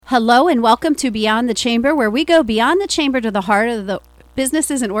Hello and welcome to Beyond the Chamber, where we go beyond the chamber to the heart of the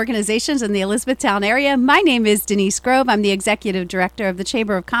businesses and organizations in the Elizabethtown area. My name is Denise Grove. I'm the Executive Director of the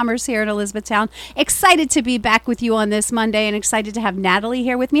Chamber of Commerce here in Elizabethtown. Excited to be back with you on this Monday and excited to have Natalie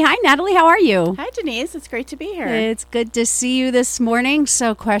here with me. Hi, Natalie. How are you? Hi, Denise. It's great to be here. It's good to see you this morning.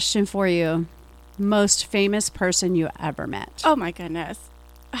 So, question for you. Most famous person you ever met? Oh, my goodness.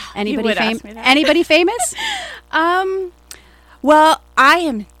 Anybody famous? Anybody famous? Well, I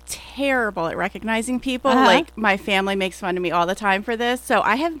am terrible at recognizing people. Like, my family makes fun of me all the time for this. So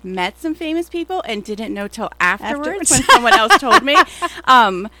I have met some famous people and didn't know till afterwards when someone else told me.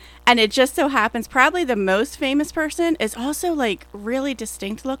 And it just so happens probably the most famous person is also like really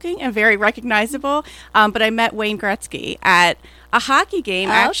distinct looking and very recognizable. But I met Wayne Gretzky at a hockey game,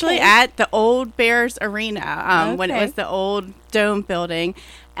 actually at the old Bears Arena when it was the old dome building.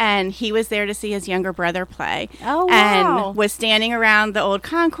 And he was there to see his younger brother play. Oh, wow. And was standing around the old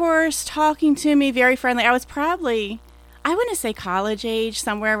concourse, talking to me, very friendly. I was probably, I want to say college age,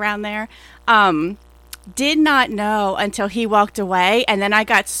 somewhere around there. Did not know until he walked away. And then I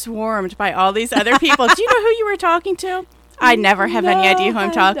got swarmed by all these other people. Do you know who you were talking to? I never have any idea who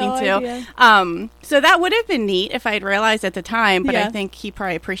I'm talking to. So that would have been neat if I had realized at the time, but I think he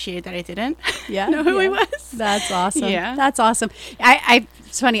probably apprecited that I didn't know who he was. That's awesome. Yeah. That's awesome.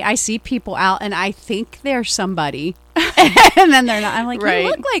 It's funny. I see people out and I think they're somebody and then they're not. I'm like, you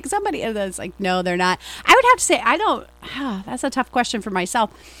look like somebody. And it's like, no, they're not. I would have to say, I don't, that's a tough question for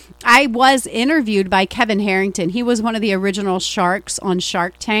myself. I was interviewed by Kevin Harrington. He was one of the original sharks on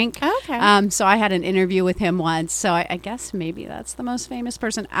Shark Tank. Okay. So I had an interview with him once. So I guess maybe that's the most famous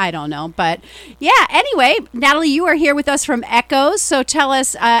person. I don't know. But yeah, anyway, Natalie, you are here with us from Echoes. So tell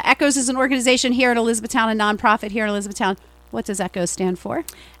us, Echoes is an organization here in Elizabethtown, a nonprofit here in Elizabethtown. What does Echoes stand for?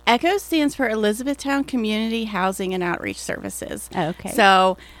 Echoes stands for Elizabethtown Community Housing and Outreach Services. Okay.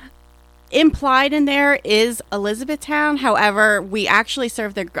 So implied in there is Elizabethtown. However, we actually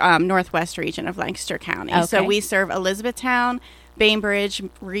serve the northwest region of Lancaster County. Okay. So we serve Elizabethtown, Bainbridge,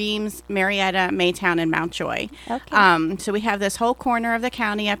 Reams, Marietta, Maytown, and Mountjoy. Okay. So we have this whole corner of the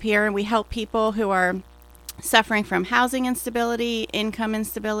county up here, and we help people who are suffering from housing instability, income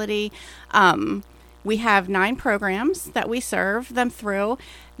instability. We have 9 programs that we serve them through.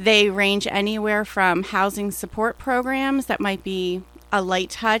 They range anywhere from housing support programs that might be a light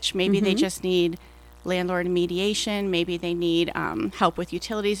touch. Maybe they just need landlord mediation. Maybe they need help with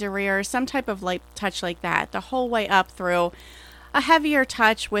utilities arrears, some type of light touch like that, the whole way up through a heavier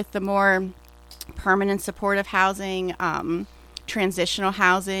touch with the more permanent supportive housing, transitional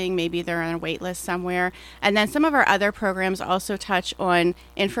housing. Maybe they're on a wait list somewhere. And then some of our other programs also touch on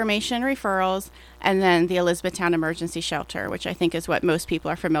information referrals and then the Elizabethtown Emergency Shelter, which I think is what most people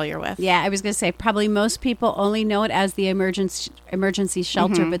are familiar with. Yeah, I was going to say probably most people only know it as the emergency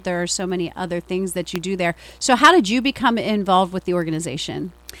shelter, but there are so many other things that you do there. So how did you become involved with the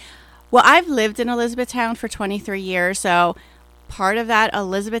organization? Well, I've lived in Elizabethtown for 23 years, so part of that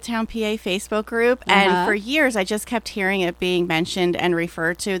Elizabethtown, PA Facebook group. And for years, I just kept hearing it being mentioned and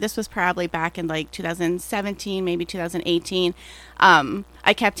referred to. This was probably back in like 2017, maybe 2018.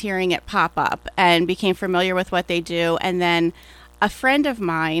 I kept hearing it pop up and became familiar with what they do. And then a friend of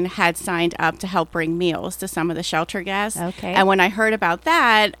mine had signed up to help bring meals to some of the shelter guests. Okay. And when I heard about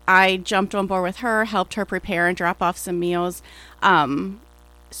that, I jumped on board with her, helped her prepare and drop off some meals.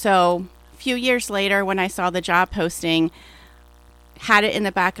 So a few years later, when I saw the job posting, had it in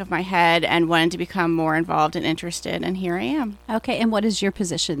the back of my head and wanted to become more involved and interested, and here I am. Okay, and what is your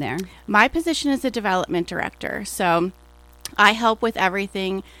position there? My position is the development director. So I help with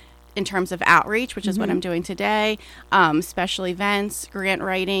everything in terms of outreach, which is what I'm doing today, special events, grant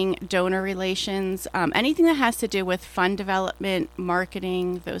writing, donor relations, anything that has to do with fund development,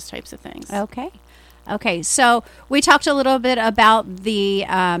 marketing, those types of things. Okay, so we talked a little bit about the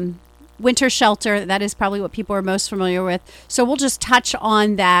winter shelter. That is probably what people are most familiar with. So we'll just touch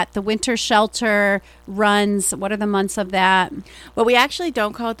on that. The winter shelter runs, what are the months of that? Well, we actually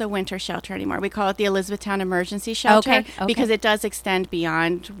don't call it the winter shelter anymore. We call it the Elizabethtown Emergency Shelter because it does extend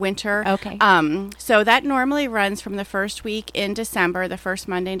beyond winter. Okay. So that normally runs from the first week in December, the first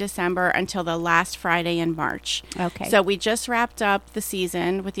Monday in December, until the last Friday in March. Okay. So we just wrapped up the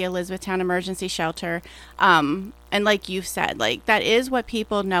season with the Elizabethtown Emergency Shelter. And like you've said, like that is what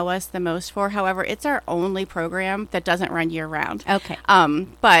people know us the most for. However, it's our only program that doesn't run year round. Okay.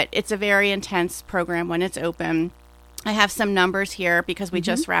 But it's a very intense program when it's open. I have some numbers here because we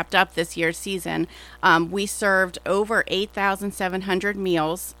just wrapped up this year's season. We served over 8,700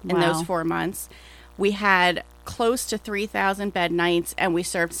 meals in those 4 months. We had close to 3,000 bed nights, and we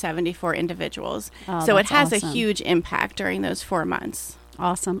served 74 individuals. So it has a huge impact during those 4 months.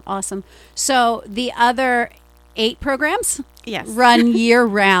 Awesome. Awesome. So the other 8 programs Yes. run year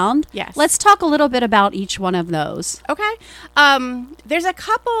round. Yes. Let's talk a little bit about each one of those. Okay. There's a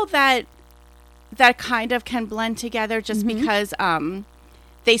couple that kind of can blend together just because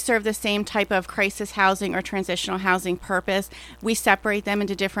they serve the same type of crisis housing or transitional housing purpose. We separate them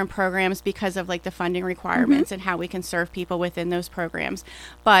into different programs because of like the funding requirements and how we can serve people within those programs.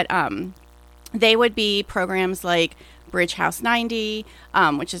 But they would be programs like Bridge House 90,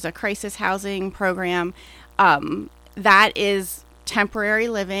 which is a crisis housing program. That is temporary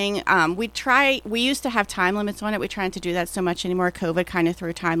living. We used to have time limits on it. We try not to do that so much anymore. COVID kind of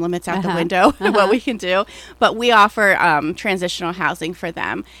threw time limits out the window, what we can do. But we offer transitional housing for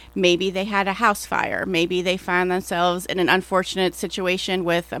them. Maybe they had a house fire. Maybe they found themselves in an unfortunate situation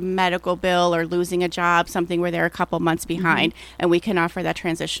with a medical bill or losing a job, something where they're a couple months behind, and we can offer that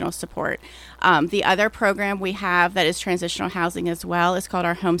transitional support. The other program we have that is transitional housing as well is called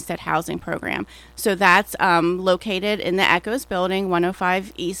our Homestead Housing Program. So that's located in the Echoes building,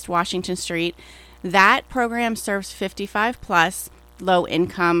 105 East Washington Street. That program serves 55 plus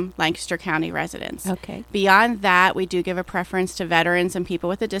low-income Lancaster County residents. Okay. Beyond that, we do give a preference to veterans and people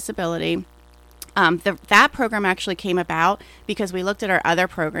with a disability. That program actually came about because we looked at our other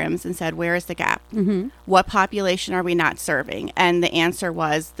programs and said, where is the gap? What population are we not serving? And the answer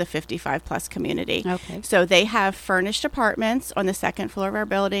was the 55 plus community. Okay. So they have furnished apartments on the second floor of our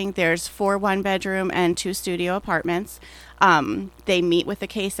building. There's 4 one-bedroom and 2 studio apartments. They meet with a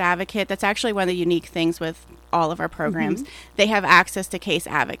case advocate. That's actually one of the unique things with all of our programs. They have access to case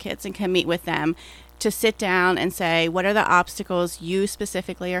advocates and can meet with them to sit down and say, what are the obstacles you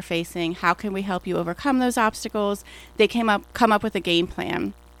specifically are facing? How can we help you overcome those obstacles? They come up with a game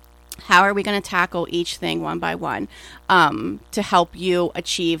plan. How are we going to tackle each thing one by one to help you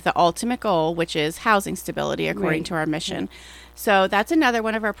achieve the ultimate goal, which is housing stability according to our mission? So that's another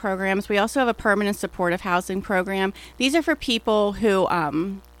one of our programs. We also have a permanent supportive housing program. These are for people who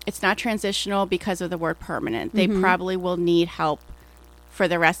it's not transitional because of the word permanent. They probably will need help for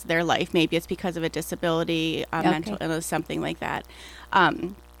the rest of their life. Maybe it's because of a disability, mental illness, something like that.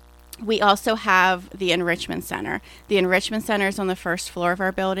 We also have the Enrichment Center. The Enrichment Center is on the first floor of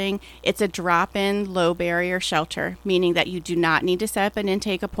our building. It's a drop-in, low-barrier shelter, meaning that you do not need to set up an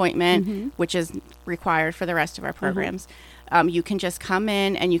intake appointment, which is required for the rest of our programs. You can just come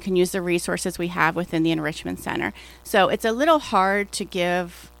in and you can use the resources we have within the Enrichment Center. So it's a little hard to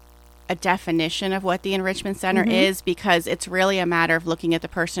give a definition of what the Enrichment Center is, because it's really a matter of looking at the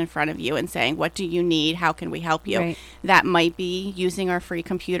person in front of you and saying, what do you need? How can we help you? Right. That might be using our free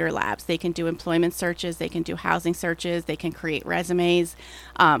computer labs. They can do employment searches. They can do housing searches. They can create resumes.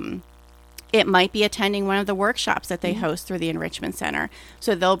 It might be attending one of the workshops that they host through the Enrichment Center.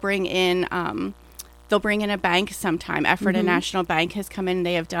 So they'll bring in a bank sometime. Effort and National Bank has come in.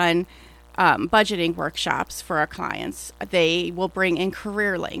 They have done budgeting workshops for our clients. They will bring in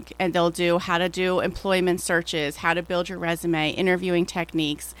CareerLink, and they'll do how to do employment searches, how to build your resume, interviewing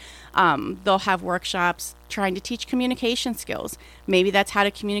techniques. They'll have workshops trying to teach communication skills. Maybe that's how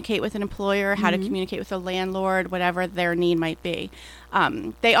to communicate with an employer, how to communicate with a landlord, whatever their need might be.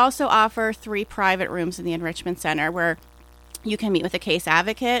 They also offer 3 private rooms in the Enrichment Center where you can meet with a case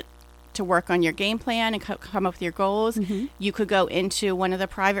advocate to work on your game plan and come up with your goals. You could go into one of the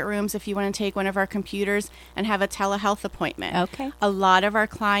private rooms if you want to take one of our computers and have a telehealth appointment. Okay. A lot of our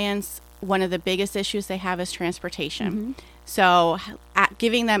clients, one of the biggest issues they have is transportation. So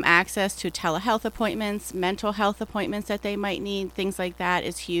giving them access to telehealth appointments, mental health appointments that they might need, things like that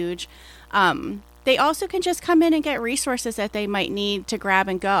is huge. They also can just come in and get resources that they might need to grab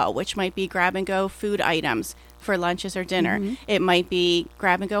and go, which might be grab and go food items for lunches or dinner. It might be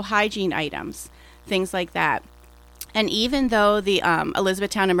grab and go hygiene items, things like that. And even though the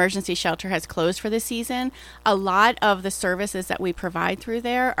Elizabethtown Emergency Shelter has closed for the season, a lot of the services that we provide through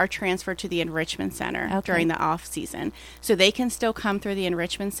there are transferred to the Enrichment Center during the off season. So they can still come through the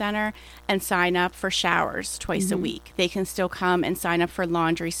Enrichment Center and sign up for showers twice a week. They can still come and sign up for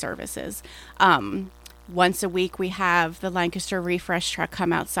laundry services. Once a week, we have the Lancaster Refresh Truck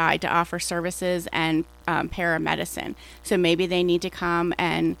come outside to offer services and paramedicine. So maybe they need to come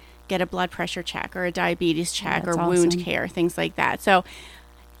and get a blood pressure check or a diabetes check or wound care, things like that. So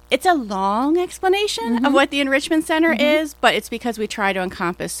it's a long explanation of what the Enrichment Center is, but it's because we try to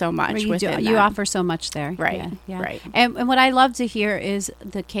encompass so much within them. You offer so much there. Right, right. And what I love to hear is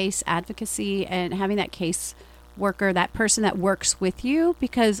the case advocacy and having that case worker, that person that works with you,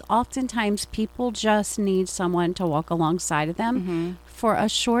 because oftentimes people just need someone to walk alongside of them for a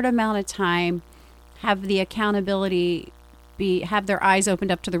short amount of time, have the accountability, have their eyes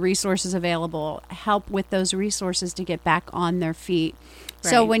opened up to the resources available, help with those resources to get back on their feet.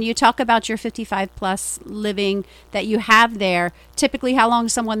 So Right. when you talk about your 55 plus living that you have there, typically how long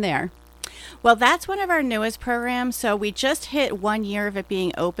is someone there? Well, that's one of our newest programs. So we just hit 1 year of it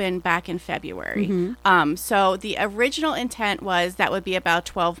being open back in February. So the original intent was that would be about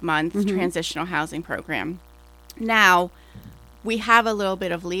 12-month transitional housing program. Now, we have a little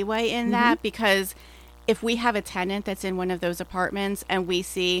bit of leeway in that because if we have a tenant that's in one of those apartments and we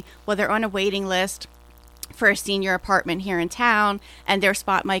see, well, they're on a waiting list for a senior apartment here in town and their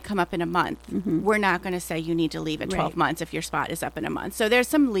spot might come up in a month. We're not going to say you need to leave at 12 Right. months if your spot is up in a month. So there's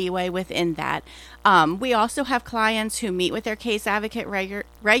some leeway within that. We also have clients who meet with their case advocate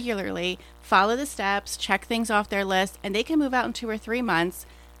regularly, follow the steps, check things off their list, and they can move out in 2 or 3 months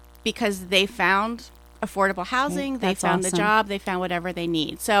because they found affordable housing, they That's found the awesome. job, they found whatever they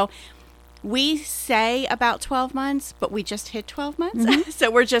need. So we say about 12 months, but we just hit 12 months.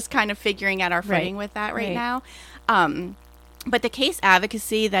 So we're just kind of figuring out our footing with that right now. But the case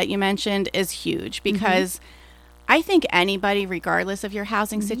advocacy that you mentioned is huge because I think anybody, regardless of your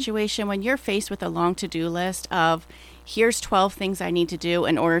housing situation, when you're faced with a long to-do list of here's 12 things I need to do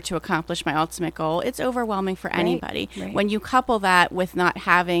in order to accomplish my ultimate goal, it's overwhelming for anybody. Right. When you couple that with not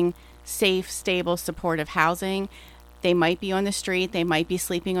having safe, stable, supportive housing, they might be on the street, they might be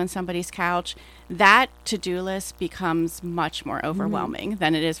sleeping on somebody's couch. That to-do list becomes much more overwhelming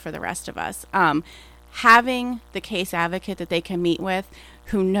than it is for the rest of us. Having the case advocate that they can meet with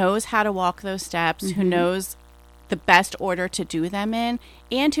who knows how to walk those steps, who knows the best order to do them in,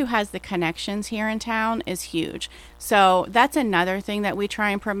 and who has the connections here in town is huge. So that's another thing that we try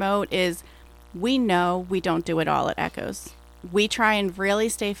and promote is we know we don't do it all at Echoes. We try and really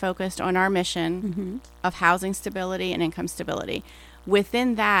stay focused on our mission of housing stability and income stability.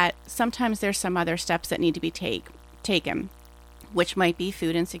 Within that, sometimes there's some other steps that need to be taken, which might be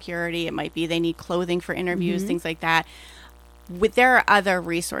food insecurity. It might be they need clothing for interviews, things like that. There are other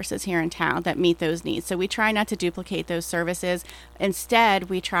resources here in town that meet those needs. So we try not to duplicate those services.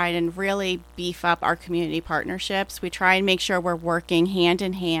 Instead, we try and really beef up our community partnerships. We try and make sure we're working hand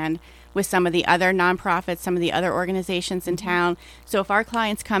in hand with some of the other nonprofits, some of the other organizations in town. So if our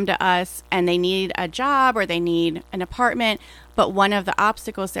clients come to us and they need a job or they need an apartment, but one of the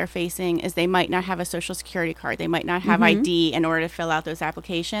obstacles they're facing is they might not have a social security card. They might not have ID in order to fill out those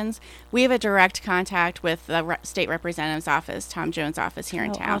applications. We have a direct contact with the state representative's office, Tom Jones' office here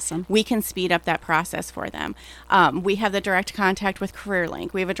in town. Awesome. We can speed up that process for them. We have the direct contact with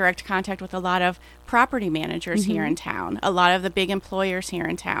CareerLink. We have a direct contact with a lot of property managers here in town, a lot of the big employers here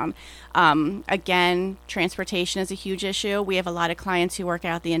in town. Again, transportation is a huge issue. We have a lot of clients who work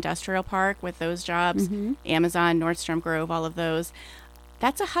out at the industrial park with those jobs, Amazon, Nordstrom Grove, all of those.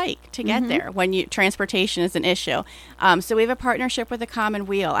 That's a hike to get there when transportation is an issue. So we have a partnership with the Common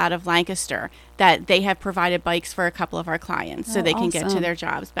Wheel out of Lancaster that they have provided bikes for a couple of our clients so they can get to awesome. their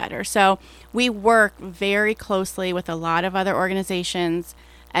jobs better. So we work very closely with a lot of other organizations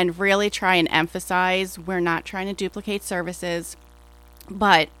and really try and emphasize we're not trying to duplicate services,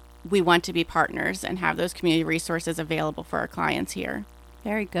 but we want to be partners and have those community resources available for our clients here.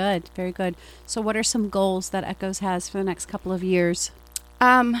 Very good. Very good. So what are some goals that Echoes has for the next couple of years?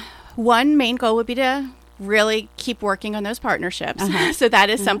 One main goal would be to really keep working on those partnerships. So that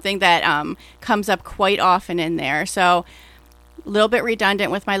is something that comes up quite often in there. So a little bit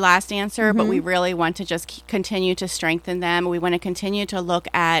redundant with my last answer, but we really want to just continue to strengthen them. We want to continue to look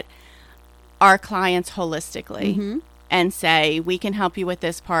at our clients holistically and say, we can help you with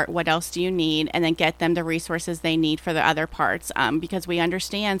this part. What else do you need? And then get them the resources they need for the other parts. Because we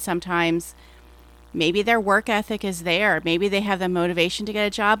understand sometimes maybe their work ethic is there. Maybe they have the motivation to get a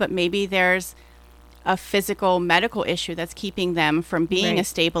job, but maybe there's a physical medical issue that's keeping them from being a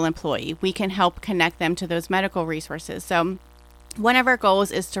stable employee. We can help connect them to those medical resources. So one of our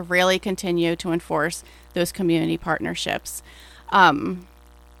goals is to really continue to enforce those community partnerships.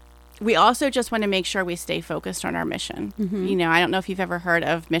 We also just want to make sure we stay focused on our mission. You know, I don't know if you've ever heard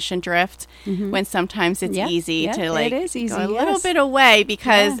of mission drift, when sometimes it's easy to like it is easy, go a little bit away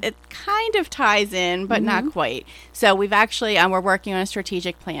because it kind of ties in, but not quite. So we've actually, we're working on a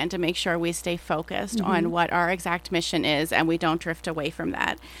strategic plan to make sure we stay focused on what our exact mission is and we don't drift away from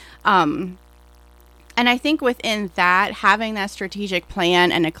that. And I think within that, having that strategic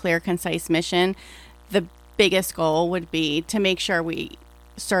plan and a clear, concise mission, the biggest goal would be to make sure we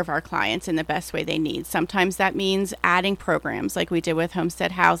serve our clients in the best way they need. Sometimes that means adding programs like we did with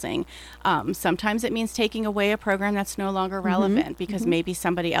homestead housing. Sometimes it means taking away a program that's no longer relevant because maybe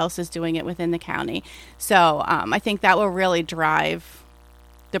somebody else is doing it within the county. So I think that will really drive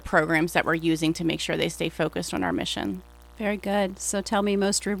the programs that we're using to make sure they stay focused on our mission. Very good. So tell me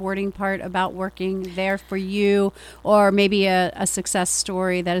most rewarding part about working there for you, or maybe a success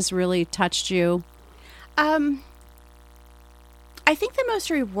story that has really touched you. I think the most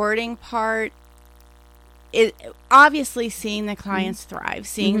rewarding part is obviously seeing the clients thrive,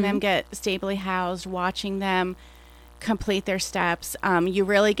 seeing them get stably housed, watching them complete their steps. You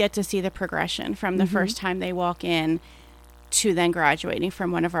really get to see the progression from the first time they walk in to then graduating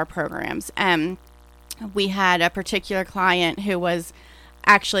from one of our programs. We had a particular client who was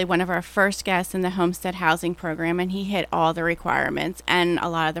actually one of our first guests in the homestead housing program, and he hit all the requirements and a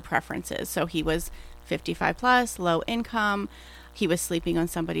lot of the preferences. So he was 55 plus, low income. He was sleeping on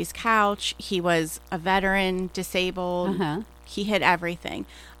somebody's couch. He was a veteran, disabled. He hit everything.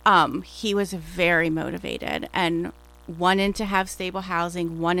 He was very motivated and wanted to have stable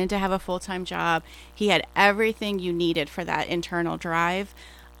housing, wanted to have a full-time job. He had everything you needed for that internal drive.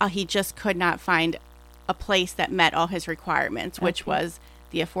 He just could not find a place that met all his requirements, which was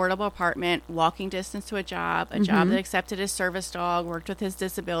the affordable apartment, walking distance to a job that accepted his service dog, worked with his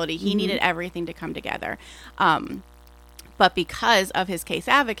disability. He needed everything to come together. But because of his case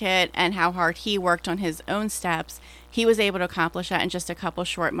advocate and how hard he worked on his own steps, he was able to accomplish that in just a couple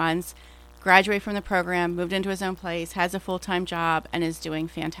short months, graduate from the program, moved into his own place, has a full-time job, and is doing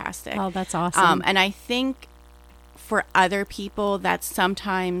fantastic. Oh, that's awesome. And I think for other people, that's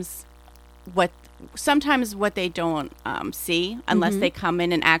sometimes what they don't see unless they come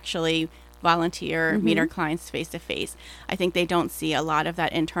in and actually volunteer, meet our clients face to face. I think they don't see a lot of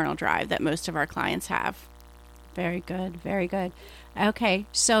that internal drive that most of our clients have. Very good. Very good. Okay.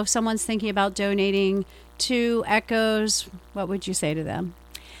 So if someone's thinking about donating to Echoes, what would you say to them?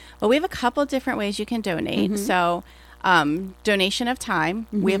 Well, we have a couple different ways you can donate. So donation of time.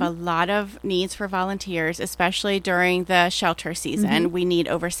 We have a lot of needs for volunteers, especially during the shelter season. We need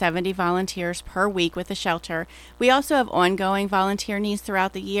over 70 volunteers per week with the shelter. We also have ongoing volunteer needs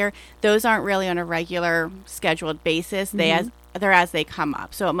throughout the year. Those aren't really on a regular scheduled basis. They're as they come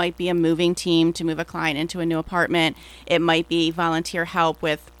up. So it might be a moving team to move a client into a new apartment. It might be volunteer help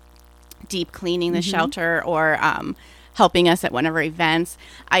with deep cleaning the shelter, or helping us at one of our events.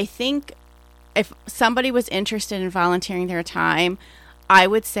 I think if somebody was interested in volunteering their time, I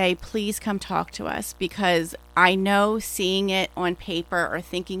would say, please come talk to us, because I know seeing it on paper or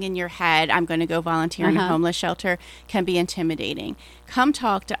thinking in your head, I'm going to go volunteer in a homeless shelter, can be intimidating. Come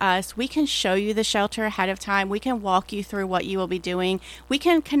talk to us. We can show you the shelter ahead of time. We can walk you through what you will be doing. We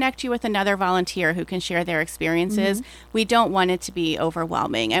can connect you with another volunteer who can share their experiences. We don't want it to be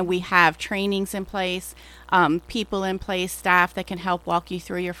overwhelming. And we have trainings in place, people in place, staff that can help walk you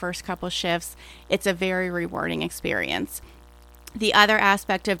through your first couple shifts. It's a very rewarding experience. The other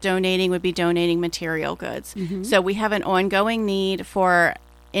aspect of donating would be donating material goods. So we have an ongoing need for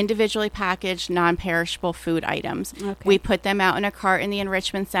individually packaged, non-perishable food items. We put them out in a cart in the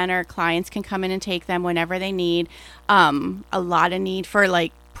enrichment center. Clients can come in and take them whenever they need. A lot of need for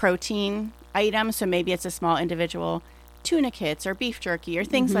like protein items. So maybe it's a small individual tuna kits or beef jerky or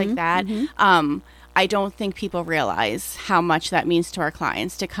things like that. I don't think people realize how much that means to our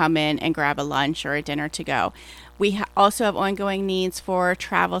clients to come in and grab a lunch or a dinner to go. We also have ongoing needs for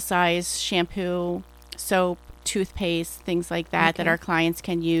travel size shampoo, soap, toothpaste, things like that that our clients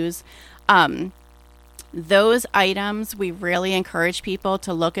can use. Those items, we really encourage people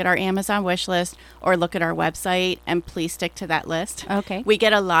to look at our Amazon wish list or look at our website, and please stick to that list. We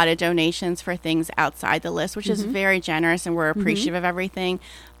get a lot of donations for things outside the list, which is very generous, and we're appreciative of everything.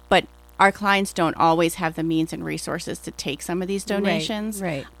 But our clients don't always have the means and resources to take some of these donations.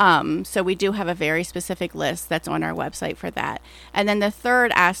 So we do have a very specific list that's on our website for that. And then the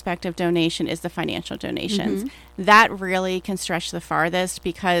third aspect of donation is the financial donations. That really can stretch the farthest,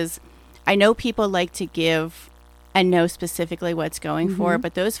 because I know people like to give and know specifically what's going for,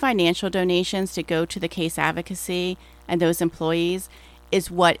 but those financial donations to go to the case advocacy and those employees is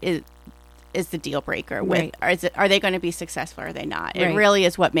what is the deal breaker. Are they going to be successful or are they not? It really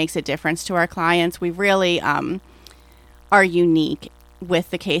is what makes a difference to our clients. We really are unique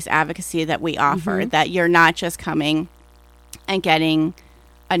with the case advocacy that we offer, that you're not just coming and getting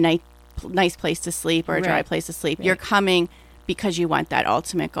a nice place to sleep or a dry place to sleep. You're coming because you want that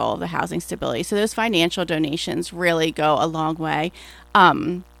ultimate goal of the housing stability. So those financial donations really go a long way.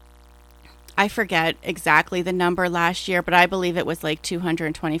 I forget exactly the number last year, but I believe it was like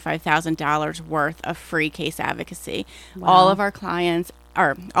 $225,000 worth of free case advocacy. All of our clients,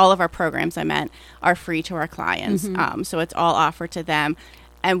 or all of our programs, are free to our clients. So it's all offered to them.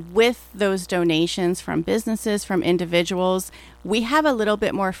 And with those donations from businesses, from individuals, we have a little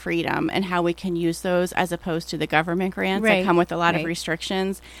bit more freedom in how we can use those as opposed to the government grants that come with a lot of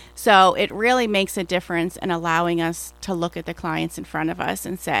restrictions. So it really makes a difference in allowing us to look at the clients in front of us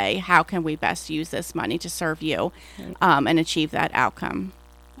and say, how can we best use this money to serve you and achieve that outcome?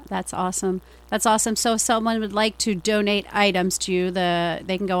 That's awesome. That's awesome. So if someone would like to donate items to you,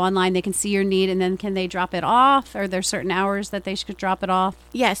 they can go online, they can see your need, and then can they drop it off? Are there certain hours that they should drop it off?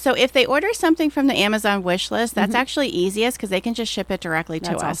 Yeah, so if they order something from the Amazon wish list, that's actually easiest because they can just ship it directly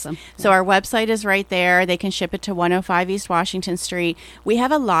to us. Awesome. So our website is right there. They can ship it to 105 East Washington Street. We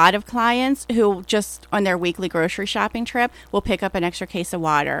have a lot of clients who just on their weekly grocery shopping trip will pick up an extra case of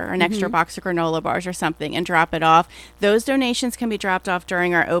water or an extra box of granola bars or something and drop it off. Those donations can be dropped off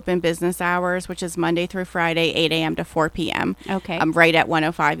during our open business hours, which is Monday through Friday, 8 a.m. to 4 p.m. Okay. Right at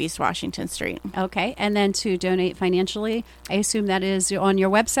 105 East Washington Street. Okay. And then to donate financially, I assume that is on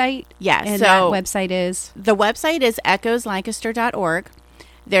your website? Yes. And so that website is? The website is echoslancaster.org.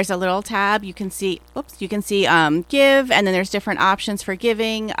 There's a little tab you can see. Give, and then there's different options for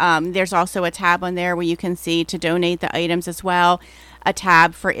giving. There's also a tab on there where you can see to donate the items as well. A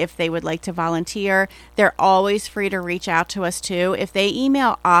tab for if they would like to volunteer. They're always free to reach out to us too. If they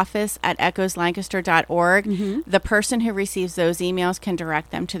email office@echoslancaster.org, the person who receives those emails can direct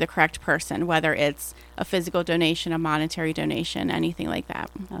them to the correct person, whether it's a physical donation, a monetary donation, anything like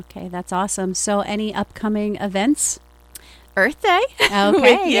that. Okay, that's awesome. So any upcoming events? Earth Day.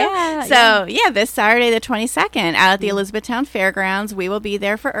 Okay, So this Saturday the 22nd out at the Elizabethtown Fairgrounds, we will be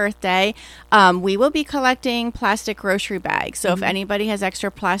there for Earth Day. We will be collecting plastic grocery bags. So if anybody has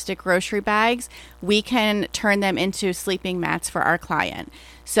extra plastic grocery bags, we can turn them into sleeping mats for our client.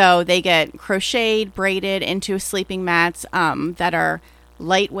 So they get crocheted, braided into sleeping mats that are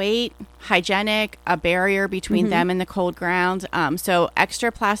lightweight, hygienic, a barrier between them and the cold ground. So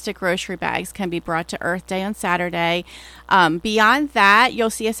extra plastic grocery bags can be brought to Earth Day on Saturday. Beyond that, you'll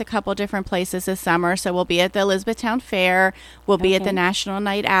see us a couple different places this summer. So we'll be at the Elizabethtown Fair. We'll be at the National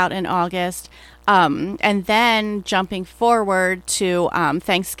Night Out in August. And then jumping forward to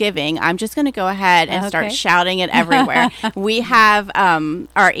Thanksgiving, I'm just going to go ahead and start shouting it everywhere. We have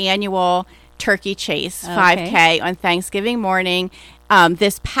our annual Turkey Chase 5K on Thanksgiving morning.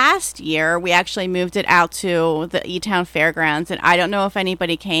 This past year, we actually moved it out to the E-Town Fairgrounds, and I don't know if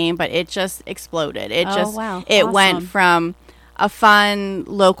anybody came, but it just exploded. It awesome. Went from a fun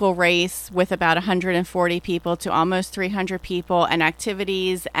local race with about 140 people to almost 300 people, and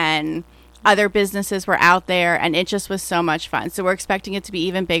activities and other businesses were out there, and it just was so much fun. So we're expecting it to be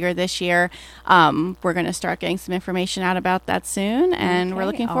even bigger this year. We're going to start getting some information out about that soon, and we're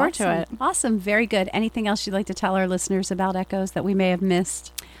looking forward to it. Awesome. Very good. Anything else you'd like to tell our listeners about Echoes that we may have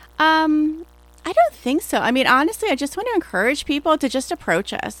missed? I don't think so. I mean, honestly, I just want to encourage people to just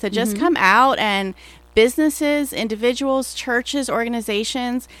approach us, to just come out, and businesses, individuals, churches,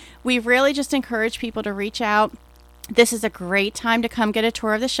 organizations, we really just encourage people to reach out. This is a great time to come get a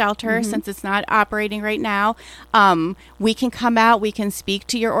tour of the shelter since it's not operating right now. We can come out. We can speak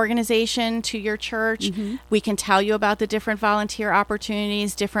to your organization, to your church. We can tell you about the different volunteer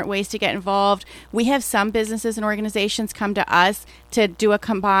opportunities, different ways to get involved. We have some businesses and organizations come to us to do a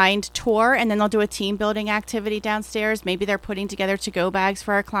combined tour, and then they'll do a team building activity downstairs. Maybe they're putting together to-go bags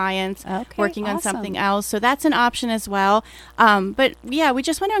for our clients, working on something else. So that's an option as well. But yeah, we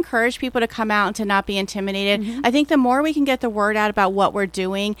just want to encourage people to come out and to not be intimidated. I think the more we can get the word out about what we're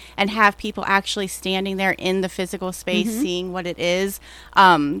doing and have people actually standing there in the physical space, seeing what it is,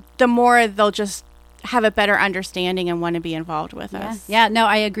 the more they'll just have a better understanding and want to be involved with us. Yeah, no,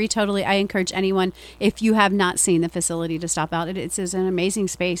 I agree totally. I encourage anyone, if you have not seen the facility, to stop out. It is an amazing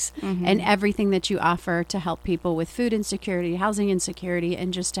space, and everything that you offer to help people with food insecurity, housing insecurity,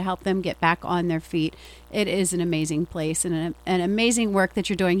 and just to help them get back on their feet. It is an amazing place and an amazing work that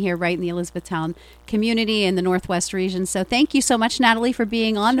you're doing here right in the Elizabethtown community in the Northwest region. So thank you so much, Natalie, for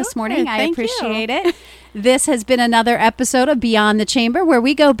being on this morning. I appreciate it. This has been another episode of Beyond the Chamber, where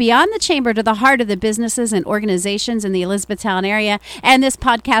we go beyond the chamber to the heart of the businesses and organizations in the Elizabethtown area. And this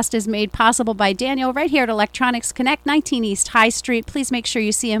podcast is made possible by Daniel right here at Electronics Connect, 19 East High Street. Please make sure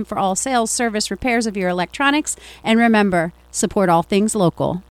you see him for all sales, service, repairs of your electronics. And remember, support all things local.